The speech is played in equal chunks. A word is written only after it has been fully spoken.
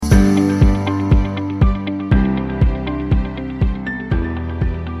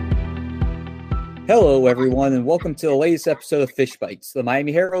Hello, everyone, and welcome to the latest episode of Fish Bites, the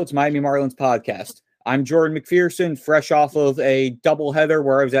Miami Herald's Miami Marlins podcast. I'm Jordan McPherson, fresh off of a doubleheader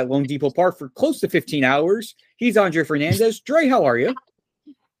where I was at Lone Depot Park for close to 15 hours. He's Andre Fernandez. Dre, how are you?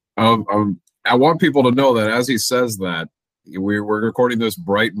 I want people to know that as he says that, we're recording this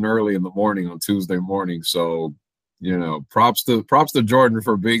bright and early in the morning on Tuesday morning. So, props to Jordan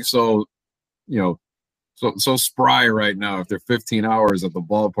for being so spry right now after 15 hours at the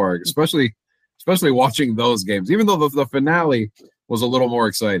ballpark, especially watching those games, even though the finale was a little more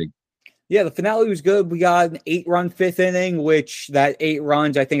exciting. Yeah, the finale was good. We got an 8-run fifth inning, which that 8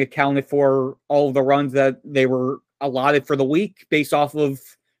 runs, I think, accounted for all of the runs that they were allotted for the week based off of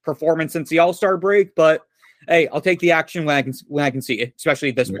performance since the All-Star break. But hey, I'll take the action when I can see it, especially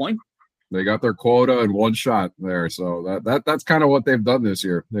at this point. They got their quota in one shot there. So that's kind of what they've done this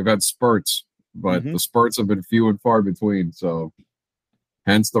year. They've had spurts, but the spurts have been few and far between. So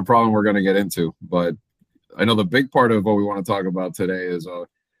hence the problem we're going to get into. But I know the big part of what we want to talk about today is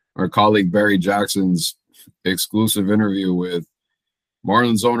our colleague Barry Jackson's exclusive interview with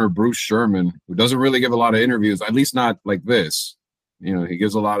Marlins owner Bruce Sherman, who doesn't really give a lot of interviews, at least not like this. He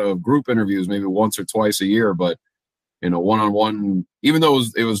gives a lot of group interviews, maybe once or twice a year, but one-on-one, even though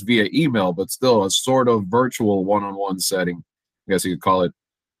it was via email, but still a sort of virtual one-on-one setting, I guess you could call it.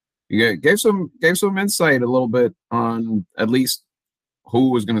 He gave some insight a little bit on at least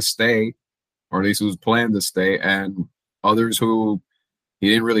who was going to stay, or at least who's planned to stay, and others who he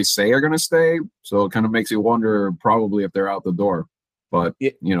didn't really say are going to stay. So it kind of makes you wonder probably if they're out the door. But,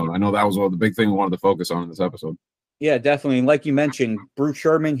 I know that was one of the big things we wanted to focus on in this episode. Yeah, definitely. And like you mentioned, Bruce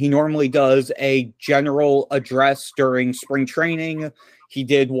Sherman, he normally does a general address during spring training. He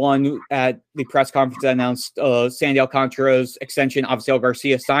did one at the press conference that announced Sandy Alcantara's extension, Avisail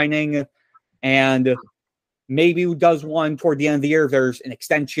Garcia signing. And maybe does one toward the end of the year if there's an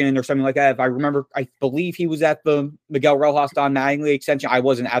extension or something like that. If I remember, I believe he was at the Miguel Rojas Don Mattingly extension. I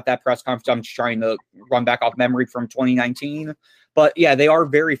wasn't at that press conference. I'm just trying to run back off memory from 2019. But yeah, they are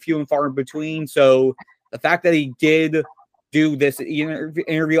very few and far in between. So the fact that he did do this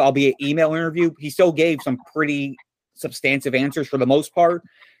interview, albeit email interview, he still gave some pretty substantive answers for the most part.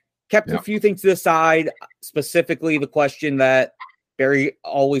 Kept a few things to the side, specifically the question that Barry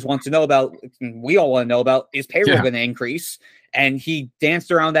always wants to know about, we all want to know about, is payroll going to increase? And he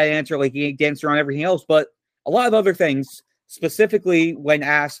danced around that answer like he danced around everything else, but a lot of other things, specifically when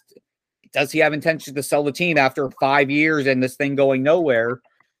asked, does he have intentions to sell the team after 5 years and this thing going nowhere?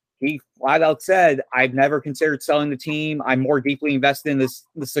 He flat out said, I've never considered selling the team. I'm more deeply invested in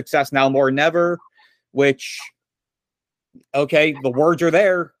the success now more than ever, which, okay, the words are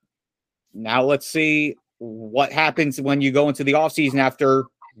there. Now let's see what happens when you go into the offseason after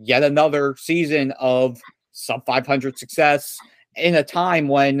yet another season of sub 500 success in a time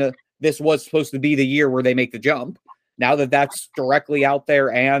when this was supposed to be the year where they make the jump. Now that that's directly out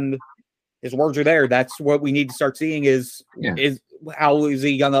there and his words are there, that's what we need to start seeing is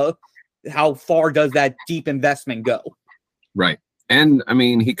how far does that deep investment go? Right. And I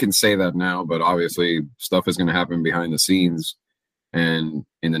mean, he can say that now, but obviously stuff is going to happen behind the scenes, and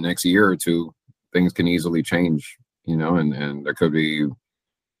in the next year or two, things can easily change, and there could be,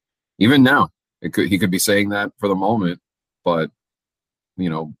 even now, he could be saying that for the moment, but,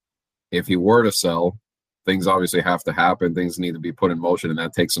 if he were to sell, things obviously have to happen. Things need to be put in motion, and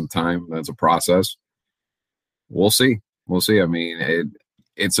that takes some time. That's a process. We'll see. I mean,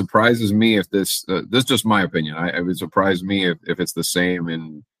 it surprises me if this is just my opinion. It would surprise me if it's the same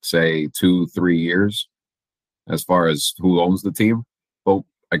in, say, 2-3 years as far as who owns the team. But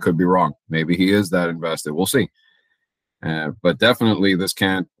I could be wrong. Maybe he is that invested. We'll see. But definitely this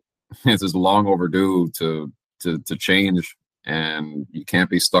is long overdue to change, and you can't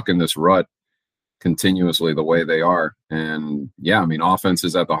be stuck in this rut continuously the way they are. And yeah, I mean, offense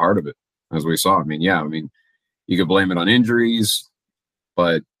is at the heart of it, as we saw. I mean, you could blame it on injuries,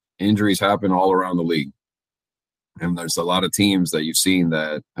 but injuries happen all around the league. And there's a lot of teams that you've seen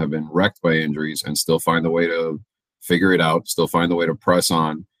that have been wrecked by injuries and still find a way to figure it out, still find a way to press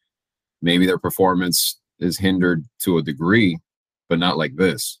on. Maybe their performance is hindered to a degree, but not like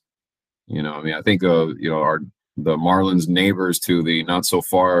this. I think, the Marlins neighbors to the not so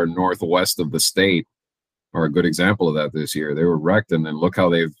far northwest of the state are a good example of that this year. They were wrecked, and then look how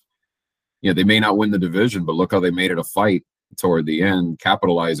they may not win the division, but look how they made it a fight toward the end,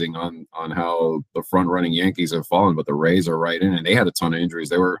 capitalizing on how the front running Yankees have fallen, but the Rays are right in, and they had a ton of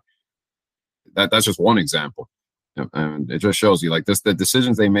injuries. That's just one example. And it just shows you like this, the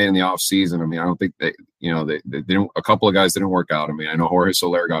decisions they made in the off season. I mean, I don't think they didn't, a couple of guys didn't work out. I mean, I know Jorge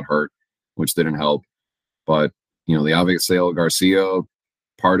Soler got hurt, which didn't help, but the Avisail Garcia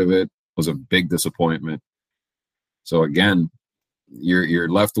part of it, was a big disappointment. So again, you're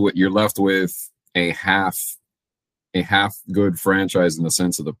left with a half good franchise in the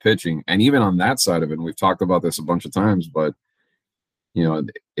sense of the pitching, and even on that side of it, and we've talked about this a bunch of times, but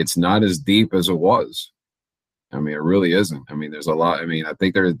it's not as deep as it was. I mean, it really isn't. I mean, there's a lot. I mean, I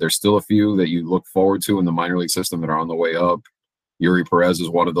think there's still a few that you look forward to in the minor league system that are on the way up. Yuri Perez is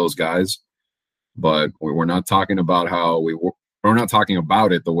one of those guys, but we're not talking about we're not talking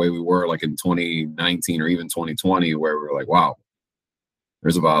about it the way we were like in 2019 or even 2020, where we were like, wow,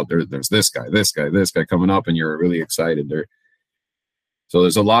 there's this guy coming up, and you're really excited there. So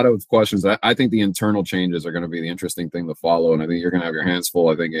there's a lot of questions. I think the internal changes are going to be the interesting thing to follow, and I think you're going to have your hands full.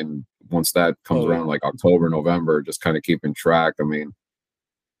 I think once that comes around, like October, November, just kind of keeping track. I mean,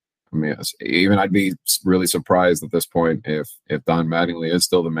 even I'd be really surprised at this point if Don Mattingly is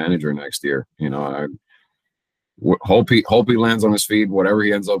still the manager next year. I hope he lands on his feet, whatever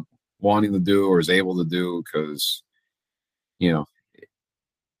he ends up wanting to do or is able to do, because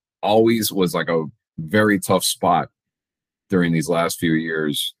always was like a very tough spot during these last few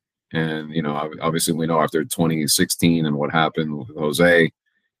years. And, obviously we know after 2016 and what happened with Jose,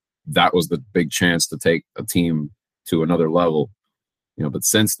 that was the big chance to take a team to another level, but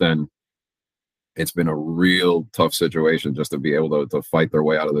since then it's been a real tough situation just to be able to fight their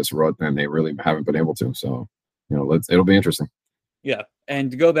way out of this rut, and they really haven't been able to. So, it'll be interesting. Yeah.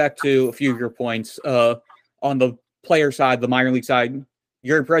 And to go back to a few of your points, on the player side, the minor league side,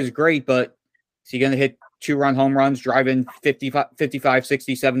 Yuri Perez is great, but is he going to hit 2-run home runs, driving 55,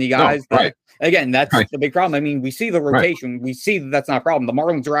 60, 70 guys? No, right. Again, that's the big problem. I mean, we see the rotation. Right. We see that's not a problem. The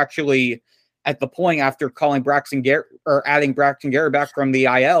Marlins are actually at the point after calling Braxton Garrett or adding Braxton Garrett back from the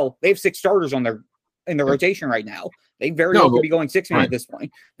IL. They have 6 starters in the rotation right now. They very well could be going 6 man at this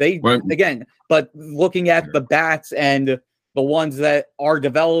point. Again, but looking at the bats and the ones that are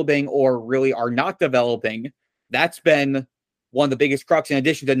developing or really are not developing, that's been one of the biggest crux, in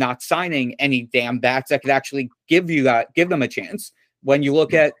addition to not signing any damn bats that could actually give them a chance. When you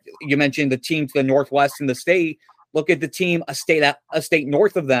look at, you mentioned the team to the northwest in the state, look at the team a state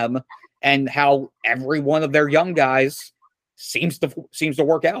north of them, and how every one of their young guys seems to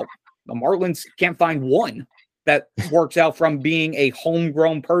work out. The Marlins can't find one that works out from being a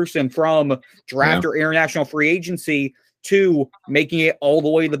homegrown person from draft or international free agency to making it all the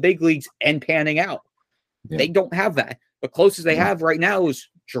way to the big leagues and panning out. Yeah. They don't have that. The closest they have right now is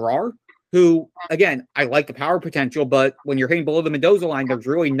Gerard, who, again, I like the power potential, but when you're hitting below the Mendoza line, there's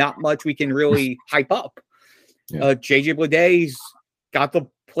really not much we can really hype up. Yeah. JJ Bleday's got the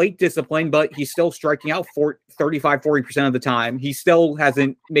plate discipline, but he's still striking out 35-40% of the time. He still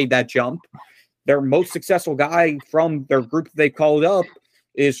hasn't made that jump. Their most successful guy from their group that they called up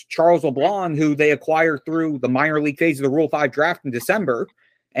is Charles LeBlanc, who they acquired through the minor league phase of the Rule 5 draft in December.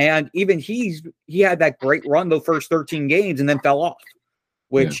 And even he had that great run the first 13 games and then fell off,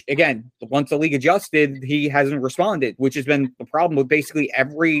 which, again, once the league adjusted, he hasn't responded, which has been the problem with basically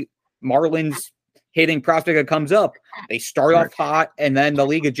every Marlins hitting prospect that comes up. They start off hot and then the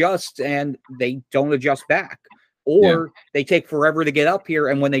league adjusts and they don't adjust back, or they take forever to get up here.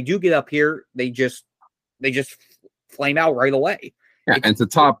 And when they do get up here, they just flame out right away. Yeah, and to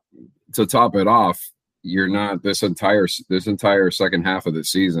top it off, you're not this entire second half of the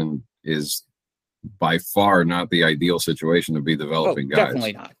season is by far not the ideal situation to be developing guys.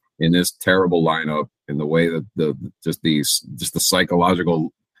 Definitely not. In this terrible lineup, in the way that the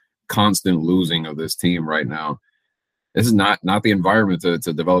psychological constant losing of this team right now. This is not the environment to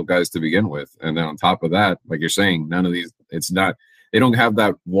develop guys to begin with. And then on top of that, like you're saying, none of these, they don't have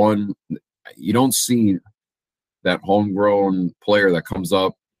that one, you don't see that homegrown player that comes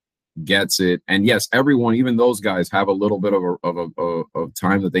up, gets it. And yes, everyone, even those guys, have a little bit of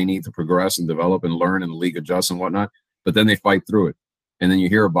time that they need to progress and develop and learn, and the league adjusts and whatnot. But then they fight through it, and then you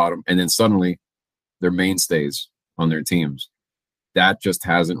hear about them, and then suddenly they're mainstays on their teams. That just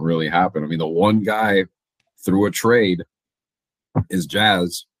hasn't really happened. I mean, the one guy through a trade is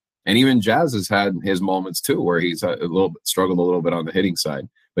Jazz, and even Jazz has had his moments too, where he's struggled a little bit on the hitting side.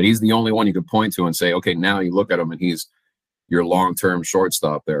 But he's the only one you could point to and say, okay, now you look at him and he's your long-term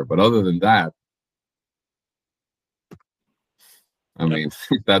shortstop there. But other than that, I mean,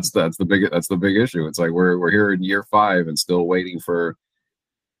 that's the big issue. It's like we're here in year 5 and still waiting for,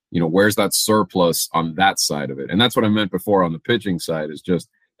 where's that surplus on that side of it? And that's what I meant before on the pitching side, is just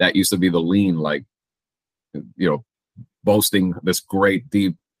that used to be the lean, like, boasting this great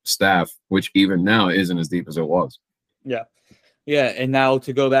deep staff, which even now isn't as deep as it was. Yeah. Yeah. And now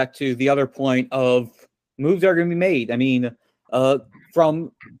to go back to the other point of moves that are going to be made. I mean,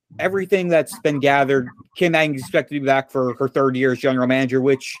 from everything that's been gathered, Kim Ng is expected to be back for her 3rd year as general manager,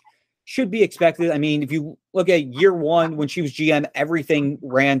 which should be expected. I mean, if you look at year one when she was GM, everything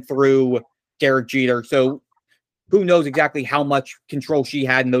ran through Derek Jeter. So who knows exactly how much control she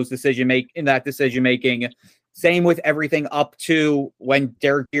had in that decision making. Same with everything up to when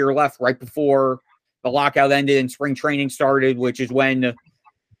Derek Jeter left right before the lockout ended and spring training started, which is when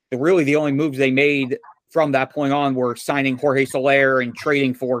the only moves they made from that point on were signing Jorge Soler and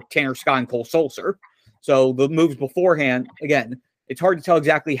trading for Tanner Scott and Cole Sulser. So the moves beforehand, again, it's hard to tell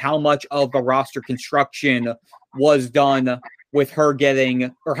exactly how much of the roster construction was done with her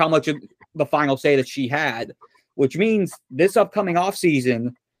getting, or how much of the final say that she had, which means this upcoming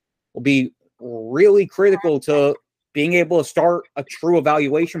offseason will be really critical to being able to start a true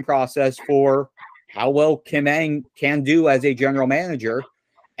evaluation process for how well Kim Ng can do as a general manager.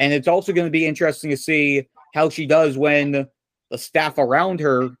 And it's also going to be interesting to see how she does when the staff around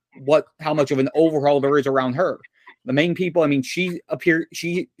her, how much of an overhaul there is around her. The main people, I mean, she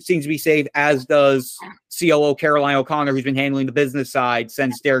seems to be safe, as does COO Caroline O'Connor, who's been handling the business side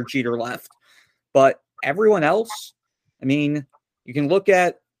since Derek Jeter left. But everyone else, I mean, you can look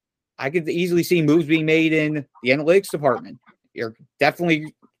at, I could easily see moves being made in the analytics department.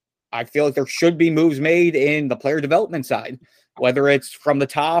 I feel like there should be moves made in the player development side, whether it's from the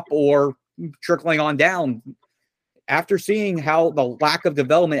top or trickling on down. After seeing how the lack of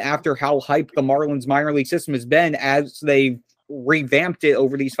development, after how hyped the Marlins minor league system has been as they've revamped it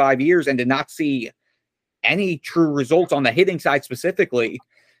over these 5 years, and to not see any true results on the hitting side specifically,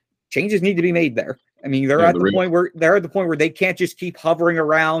 changes need to be made there. I mean, they're at the point where they can't just keep hovering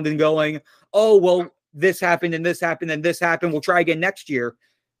around and going, oh, well, this happened and this happened and this happened. We'll try again next year.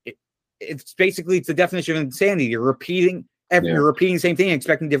 It's the definition of insanity. You're repeating the same thing and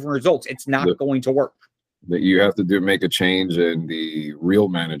expecting different results. It's not going to work. That you have to make a change in the real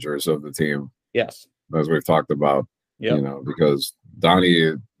managers of the team. Yes. As we've talked about, because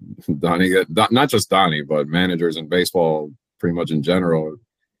Donnie, not just Donnie, but managers in baseball pretty much in general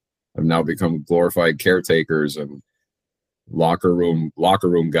have now become glorified caretakers and locker room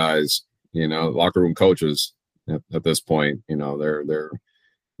guys, locker room coaches at this point.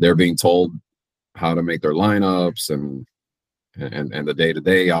 They're being told how to make their lineups and the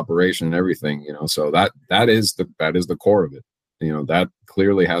day-to-day operation and everything, so that is the core of it. That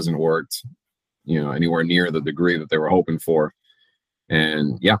clearly hasn't worked, anywhere near the degree that they were hoping for.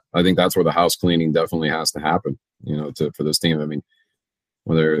 And I think that's where the house cleaning definitely has to happen, for this team. I mean,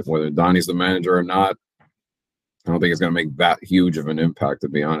 whether Donnie's the manager or not, I don't think it's going to make that huge of an impact, to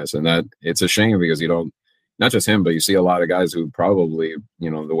be honest. And that it's a shame, because not just him, but you see a lot of guys who probably,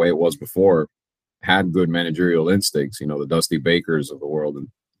 the way it was before, had good managerial instincts, the Dusty Bakers of the world and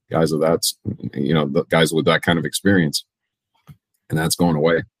guys of that, the guys with that kind of experience. And that's going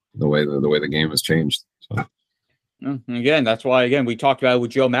away the way the game has changed. So. Again, that's why, we talked about it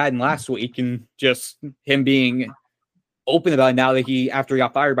with Joe Madden last week, and just him being open about it now that after he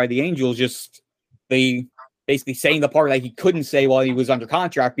got fired by the Angels, they basically saying the part that he couldn't say while he was under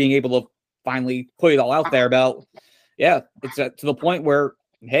contract, being able to finally put it all out there about, it's to the point where,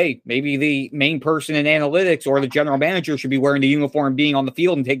 hey, maybe the main person in analytics or the general manager should be wearing the uniform, being on the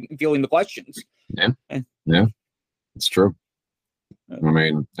field and fielding the questions. Yeah, it's true. I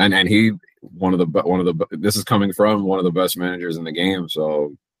mean, and he this is coming from one of the best managers in the game.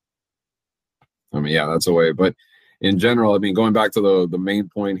 So, I mean, that's a way. But in general, I mean, going back to the main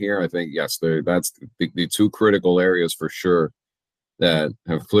point here, I think that's the two critical areas for sure that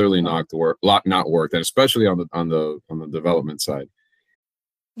have clearly not worked, and especially on the development side.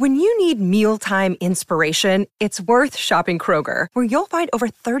 When you need mealtime inspiration, it's worth shopping Kroger, where you'll find over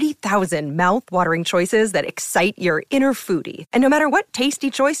 30,000 mouth-watering choices that excite your inner foodie. And no matter what tasty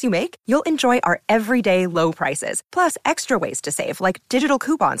choice you make, you'll enjoy our everyday low prices, plus extra ways to save, like digital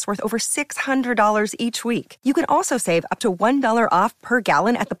coupons worth over $600 each week. You can also save up to $1 off per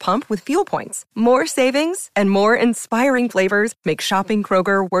gallon at the pump with fuel points. More savings and more inspiring flavors make shopping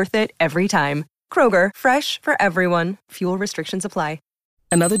Kroger worth it every time. Kroger, fresh for everyone. Fuel restrictions apply.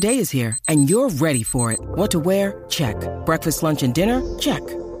 Another day is here, and you're ready for it. What to wear? Check. Breakfast, lunch, and dinner? Check.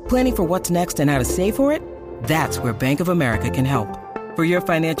 Planning for what's next and how to save for it? That's where Bank of America can help. For your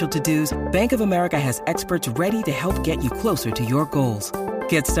financial to-dos, Bank of America has experts ready to help get you closer to your goals.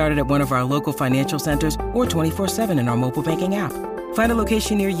 Get started at one of our local financial centers or 24/7 in our mobile banking app. Find a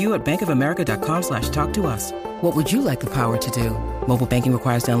location near you at bankofamerica.com/talktous. What would you like the power to do? Mobile banking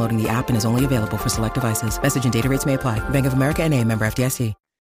requires downloading the app and is only available for select devices. Message and data rates may apply. Bank of America NA, member FDIC.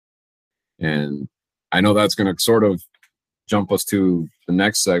 And I know that's going to sort of jump us to the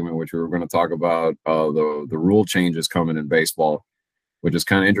next segment, which we were going to talk about the rule changes coming in baseball, which is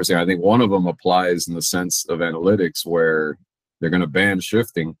kind of interesting. I think one of them applies in the sense of analytics, where they're going to ban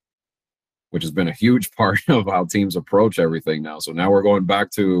shifting which has been a huge part of how teams approach everything now. So now we're going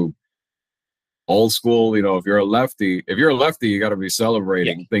back to old school. If you're a lefty, you got to be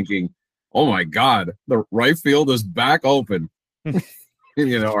celebrating, thinking, "Oh my God, the right field is back open,"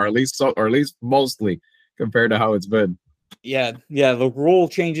 or at least mostly compared to how it's been. Yeah. The rule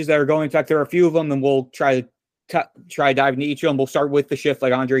changes that are going. In fact, there are a few of them, and we'll try dive into each of them. We'll start with the shift,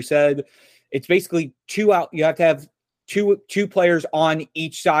 like Andre said. It's basically two out. You have to have two players on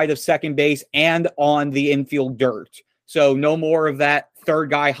each side of second base and on the infield dirt. So no more of that third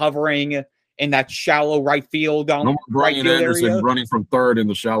guy hovering in that shallow right field. No more Brian Anderson running from third in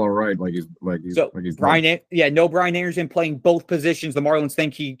the shallow right, like he's no Brian Anderson playing both positions the Marlins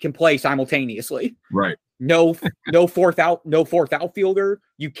think he can play simultaneously. Right. No fourth outfielder.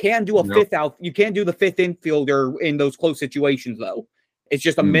 You can do fifth out. You can do the fifth infielder in those close situations though. It's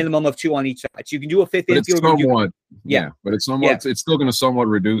just a minimum of two on each side. So you can do a fifth infielder. But it's somewhat. It's still going to somewhat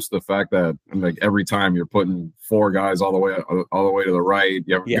reduce the fact that like every time you're putting four guys all the way to the right,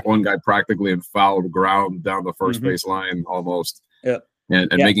 you have one guy practically in foul ground down the first base line almost. Yeah.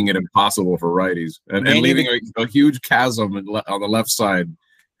 And making it impossible for righties and leaving a huge chasm on the left side,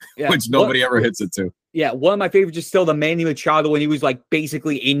 which nobody ever hits it to. Yeah, one of my favorites is still the Manny Machado when he was like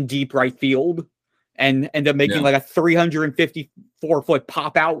basically in deep right field and ended up making like a 354-foot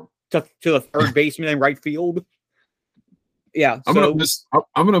pop out to the third baseman in right field. Yeah, I'm gonna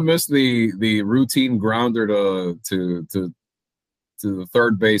miss the routine grounder to the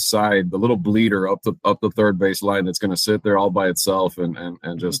third base side, the little bleeder up the third base line that's gonna sit there all by itself and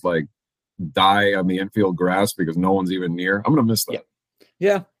just like die on the infield grass because no one's even near. I'm gonna miss that.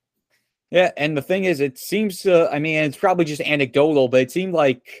 Yeah, and the thing is, it seems it's probably just anecdotal, but it seemed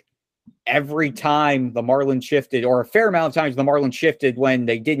like every time the Marlins shifted, or a fair amount of times the Marlins shifted when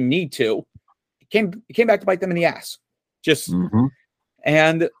they didn't need to, it came back to bite them in the ass.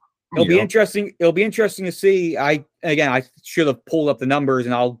 And it'll be interesting. It'll be interesting to see. I should have pulled up the numbers,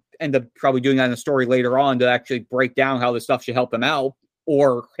 and I'll end up probably doing that in a story later on to actually break down how this stuff should help them out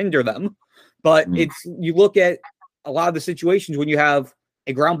or hinder them. But you look at a lot of the situations when you have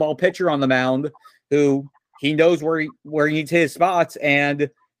a ground ball pitcher on the mound who he knows where he needs his spots and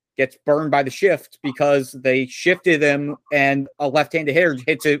gets burned by the shift because they shifted him and a left-handed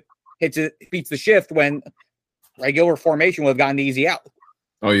hitter beats the shift when regular formation would have gotten the easy out.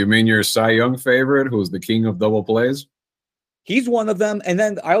 Oh, you mean your Cy Young favorite, who's the king of double plays? He's one of them. And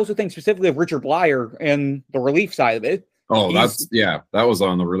then I also think specifically of Richard Blyer and the relief side of it. Oh, that was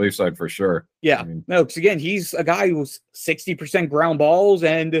on the relief side for sure. Yeah. Because again, he's a guy who's 60% ground balls.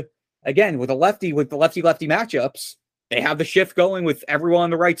 And again, with the lefty matchups, they have the shift going with everyone on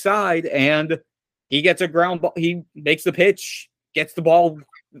the right side. And he gets a ground ball. He makes the pitch, gets the ball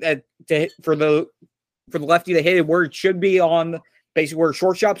for the lefty to hit it where it should be, on basically where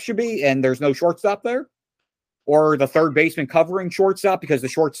shortstop should be. And there's no shortstop there. Or the third baseman covering shortstop because the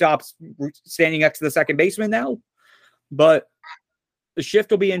shortstop's standing next to the second baseman now. But the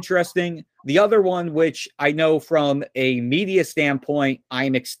shift will be interesting. The other one, which I know from a media standpoint,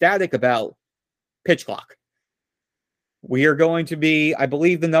 I'm ecstatic about, pitch clock. We are going to be, I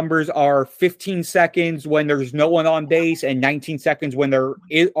believe the numbers are 15 seconds when there's no one on base and 19 seconds when there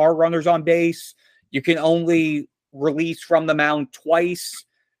are runners on base. You can only release from the mound twice.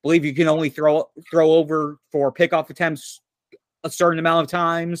 I believe you can only throw over for pickoff attempts a certain amount of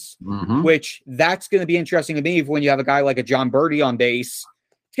times, which that's going to be interesting to me when you have a guy like a John Birdie on base.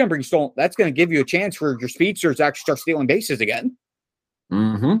 It's going to bring stolen. That's going to give you a chance for your speedsters to actually start stealing bases again.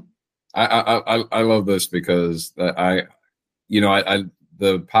 I love this because the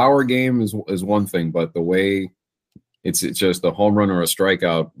power game is one thing, but the way it's just a home run or a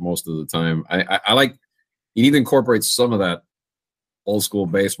strikeout most of the time. I like, you need to incorporate some of that old school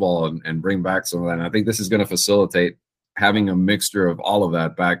baseball and bring back some of that. And I think this is going to facilitate having a mixture of all of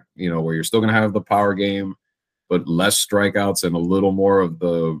that back, where you're still going to have the power game, but less strikeouts and a little more of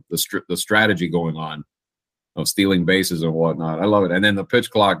the strategy going on of stealing bases and whatnot. I love it. And then the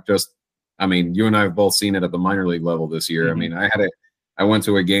pitch clock, you and I have both seen it at the minor league level this year. I went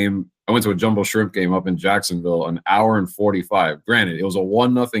to a jumbo shrimp game up in Jacksonville, an hour and 45. Granted, it was a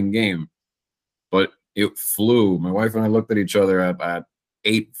 1-0 game, but it flew. My wife and I looked at each other at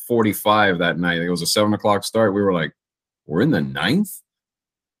 8:45 that night. It was a 7:00 start. We were like, we're in the 9th?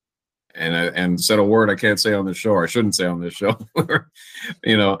 And said a word I can't say on this show, or I shouldn't say on this show.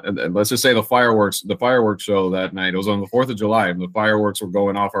 And let's just say the fireworks show that night, it was on the 4th of July, and the fireworks were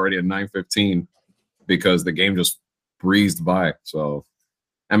going off already at 9:15 because the game just breezed by. So,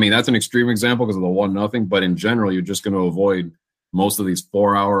 that's an extreme example because of the 1-0, but in general, you're just going to avoid most of these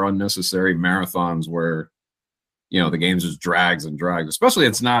 4-hour unnecessary marathons where the games just drags and drags. Especially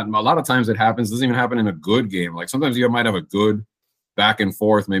it's not, a lot of times it happens, doesn't even happen in a good game. Like sometimes you might have a good back and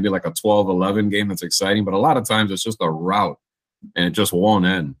forth, maybe like a 12-11 game that's exciting, but a lot of times it's just a rout and it just won't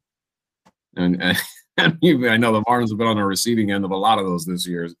end. And I know the Marlins have been on the receiving end of a lot of those this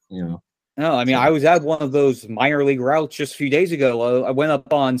year, No, I mean, I was at one of those minor league routes just a few days ago. I went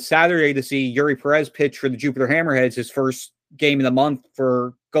up on Saturday to see Yuri Perez pitch for the Jupiter Hammerheads, his first game of the month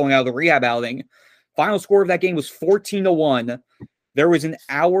for going out of the rehab outing. Final score of that game was 14-1. There was an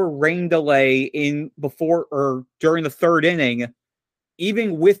hour rain delay during the third inning.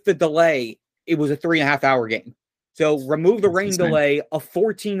 Even with the delay, it was a 3.5-hour game. So remove the rain delay, a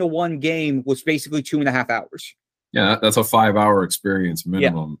 14-1 game was basically 2.5 hours. Yeah, that's a 5-hour experience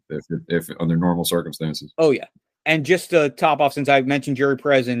minimum if under normal circumstances. Oh, yeah. And just to top off, since I mentioned Jerry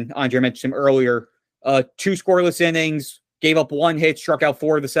Perez and Andre mentioned him earlier, 2 scoreless innings, gave up 1 hit, struck out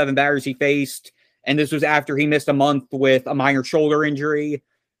 4 of the 7 batters he faced. And this was after he missed a month with a minor shoulder injury.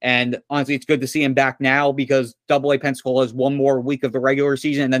 And honestly, it's good to see him back now because AA Pensacola has 1 more week of the regular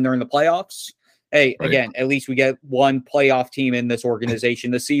season and then they're in the playoffs. Hey, right. Again, at least we get 1 playoff team in this organization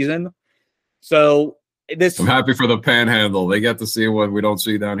this season. So I'm happy for the Panhandle. They get to see what we don't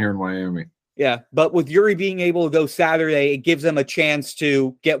see down here in Miami. Yeah, but with Yuri being able to go Saturday, it gives them a chance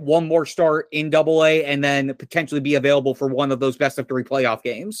to get 1 more start in AA and then potentially be available for one of those best-of-3 playoff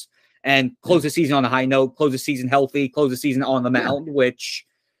games and close the season on a high note, close the season healthy, close the season on the mound, which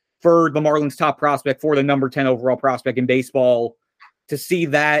for the Marlins' top prospect, for the number 10 overall prospect in baseball, to see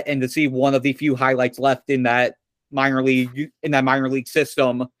that and to see one of the few highlights left in that minor league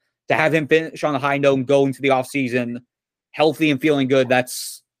system, to have him finish on a high note and go into the offseason healthy and feeling good, that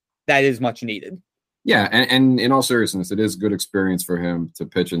is much needed. Yeah, and in all seriousness, it is good experience for him to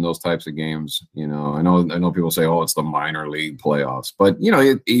pitch in those types of games. I know people say, "Oh, it's the minor league playoffs," but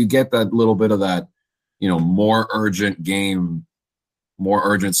you get that little bit of that, more urgent game, more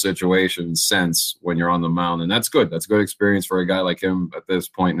urgent situation sense when you're on the mound, and that's good. That's a good experience for a guy like him at this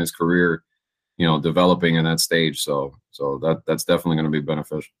point in his career, developing in that stage. So that's definitely going to be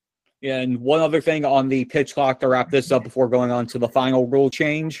beneficial. Yeah, and one other thing on the pitch clock to wrap this up before going on to the final rule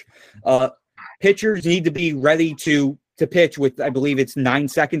change. Pitchers need to be ready to pitch with, I believe it's 9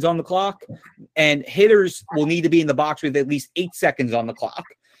 seconds on the clock, and hitters will need to be in the box with at least 8 seconds on the clock.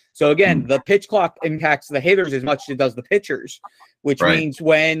 So again, the pitch clock impacts the hitters as much as it does the pitchers, which means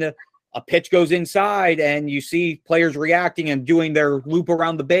when a pitch goes inside and you see players reacting and doing their loop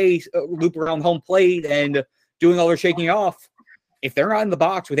around the base, loop around home plate and doing all their shaking off, if they're not in the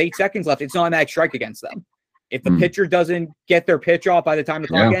box with 8 seconds left, it's an automatic strike against them. If the pitcher doesn't get their pitch off by the time the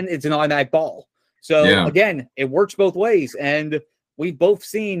clock ends, it's an automatic ball. So again, it works both ways. And we've both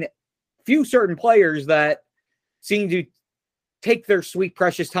seen few certain players that seem to take their sweet,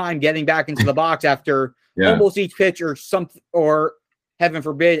 precious time getting back into the box after almost each pitch or heaven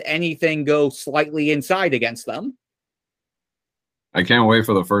forbid, anything go slightly inside against them. I can't wait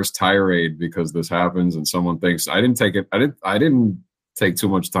for the first tirade because this happens and someone thinks I didn't take too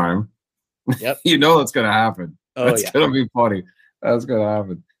much time. Yep. It's going to happen. That's going to be funny. That's going to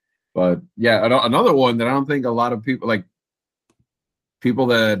happen. But yeah, another one that I don't think a lot of people, like people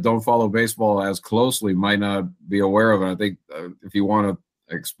that don't follow baseball as closely, might not be aware of. And I think if you want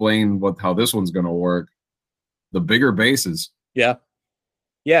to explain how this one's going to work, the bigger bases. Yeah.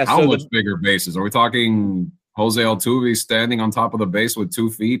 Yeah. How much bigger bases? Are we talking Jose Altuve standing on top of the base with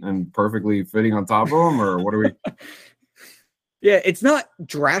 2 feet and perfectly fitting on top of him, or what are we? Yeah, it's not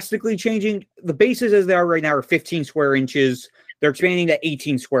drastically changing. The bases as they are right now are 15 square inches. They're expanding to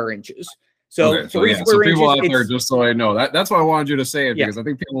 18 square inches. So, so people out there, just so I know, that's why I wanted you to say it, because I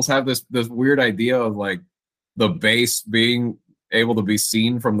think people have this weird idea of like the base being able to be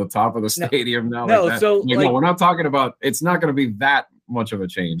seen from the top of the stadium now. No, so no, we're not talking about. It's not going to be that much of a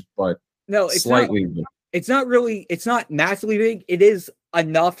change, but it's slightly. It's not massively big. It is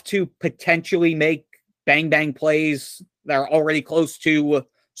enough to potentially make bang plays that are already close to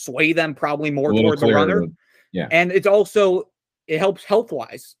sway them probably more toward the runner. Yeah. And it's also, it helps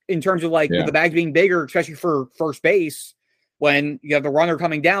health-wise in terms of with the bags being bigger, especially for first base. When you have the runner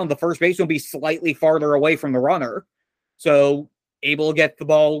coming down, the first base will be slightly farther away from the runner. So able to get the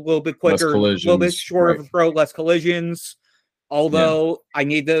ball a little bit quicker, a little bit shorter of a throw, less collisions. Although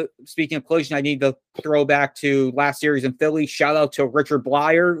speaking of collision, I need to throw back to last series in Philly. Shout out to Richard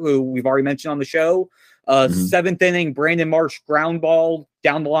Blyer, who we've already mentioned on the show. 7th inning, Brandon Marsh ground ball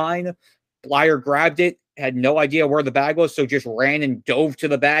down the line. Blyer grabbed it, had no idea where the bag was, so just ran and dove to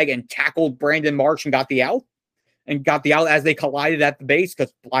the bag and tackled Brandon Marsh and got the out. And got the out as they collided at the base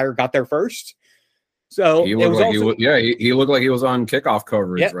because Blyer got there first. So he it looked was like also, he looked like he was on kickoff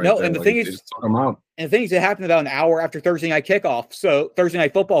coverage. yeah, Right no, there. and the Like, thing they is, just took him out. and the thing is, it happened about an hour after Thursday night kickoff. So Thursday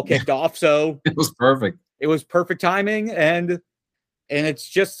night football kicked off. So It was perfect. it was perfect timing, and it's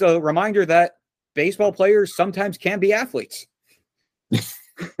just a reminder that baseball players sometimes can be athletes.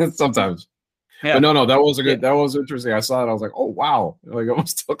 Sometimes. Yeah. But no, that was a good. That was interesting. I saw it. I was like, oh wow! Like,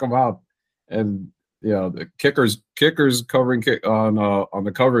 almost took him out. And the kickers covering on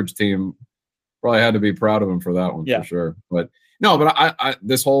the coverage team probably had to be proud of him for that one for sure. But no, but I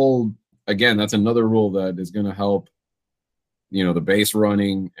this whole, again, that's another rule that is going to help. The base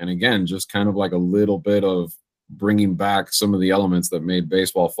running, and again, just kind of like a little bit of bringing back some of the elements that made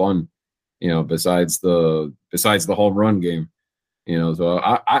baseball fun. Besides the home run game. So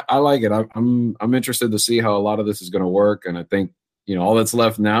I like it. I'm interested to see how a lot of this is going to work, and I think all that's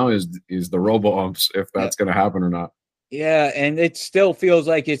left now is the robo umps, if that's going to happen or not. Yeah, and it still feels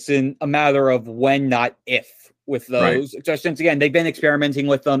like it's a matter of when, not if, with those. Right. Just since again they've been experimenting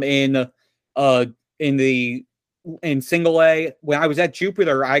with them in single A. When I was at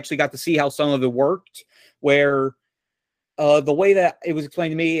Jupiter, I actually got to see how some of it worked. Where the way that it was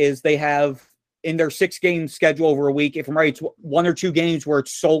explained to me is they have in their 6-game schedule over a week, if I'm right, it's 1 or 2 games where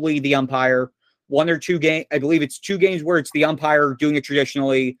it's solely the umpire, 1 or 2 games. I believe it's 2 games where it's the umpire doing it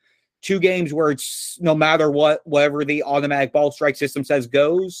traditionally, 2 games where it's no matter whatever the automatic ball strike system says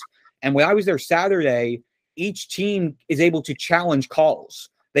goes. And when I was there Saturday, each team is able to challenge calls.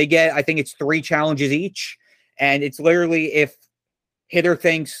 They get, I think it's 3 challenges each. And it's literally if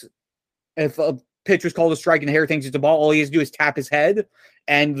a pitch was called a strike and the hitter thinks it's a ball, all he has to do is tap his head.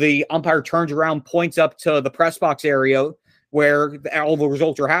 And the umpire turns around, points up to the press box area where all the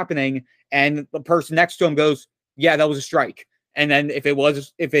results are happening. And the person next to him goes, yeah, that was a strike. And then if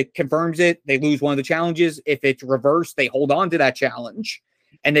it confirms it, they lose one of the challenges. If it's reversed, they hold on to that challenge.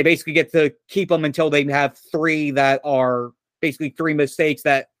 And they basically get to keep them until they have 3 that are basically 3 mistakes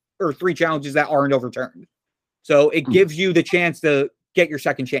or 3 challenges that aren't overturned. So it gives you the chance to get your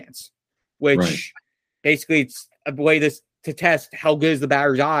second chance, which basically it's a way to test how good is the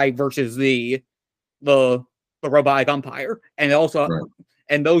batter's eye versus the robotic umpire. And also,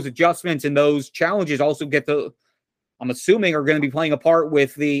 and those adjustments and those challenges also I'm assuming are going to be playing a part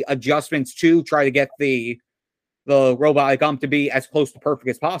with the adjustments to try to get the robotic ump to be as close to perfect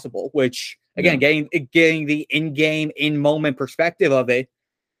as possible, which again, getting the in-game, in-moment perspective of it,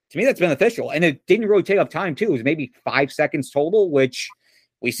 to me, that's beneficial. And it didn't really take up time too. It was maybe 5 seconds total, which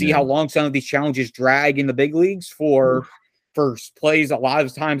we see how long some of these challenges drag in the big leagues for plays a lot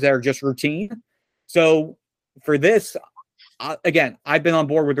of times that are just routine. So for this, again, I've been on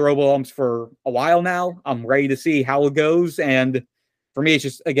board with the robo umps for a while now. I'm ready to see how it goes. And for me, it's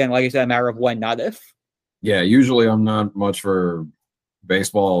just, again, like I said, a matter of when, not if. Yeah, usually I'm not much for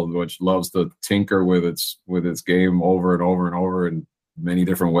baseball, which loves to tinker with its game over and over and over in many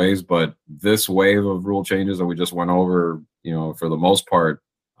different ways. But this wave of rule changes that we just went over, for the most part,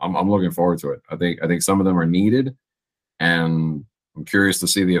 I'm looking forward to it. I think some of them are needed, and I'm curious to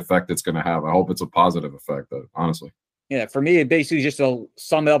see the effect it's going to have. I hope it's a positive effect, honestly. Yeah, for me, it basically just to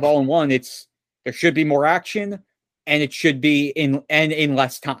sum it up all in one, there should be more action, and it should be in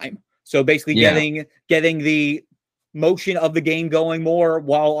less time. So basically, getting the motion of the game going more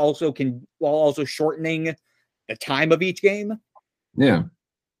while also shortening the time of each game. Yeah.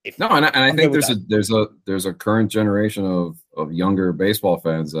 I think there's a current generation of younger baseball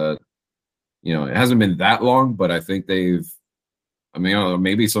fans that, it hasn't been that long, but I think maybe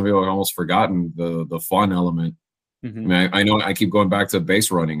some people have almost forgotten the fun element. Mm-hmm. I mean, I know I keep going back to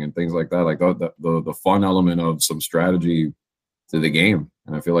base running and things like that, like the fun element of some strategy to the game.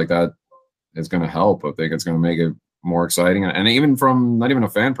 And I feel like that is going to help. I think it's going to make it more exciting. And even from not even a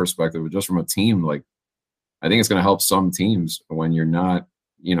fan perspective, but just from a team, like, I think it's going to help some teams when you're not,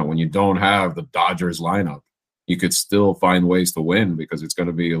 when you don't have the Dodgers lineup, you could still find ways to win because it's going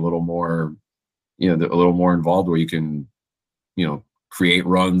to be a little more, a little more involved where you can, create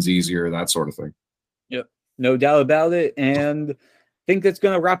runs easier, that sort of thing. Yep. No doubt about it. And I think that's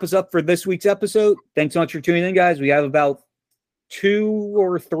going to wrap us up for this week's episode. Thanks so much for tuning in, guys. We have about 2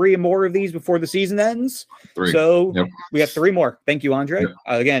 or 3 more of these before the season ends. 3. So we have 3 more. Thank you, Andre. Yep.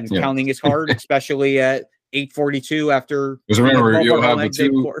 Again, counting is hard, especially at 8:42 after. Because remember, you'll have the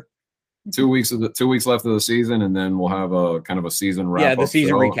 2 weeks left of the season, and then we'll have a kind of a season wrap. Yeah, the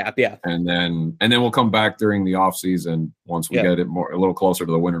season recap. Yeah, and then we'll come back during the off season once we get it a little closer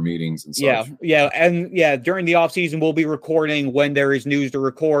to the winter meetings and such. Yeah, during the off season we'll be recording when there is news to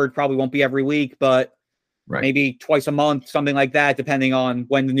record. Probably won't be every week, but maybe twice a month, something like that, depending on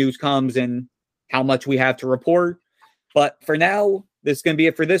when the news comes and how much we have to report. But for now, this is going to be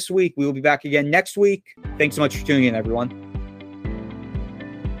it for this week. We will be back again next week. Thanks so much for tuning in, everyone.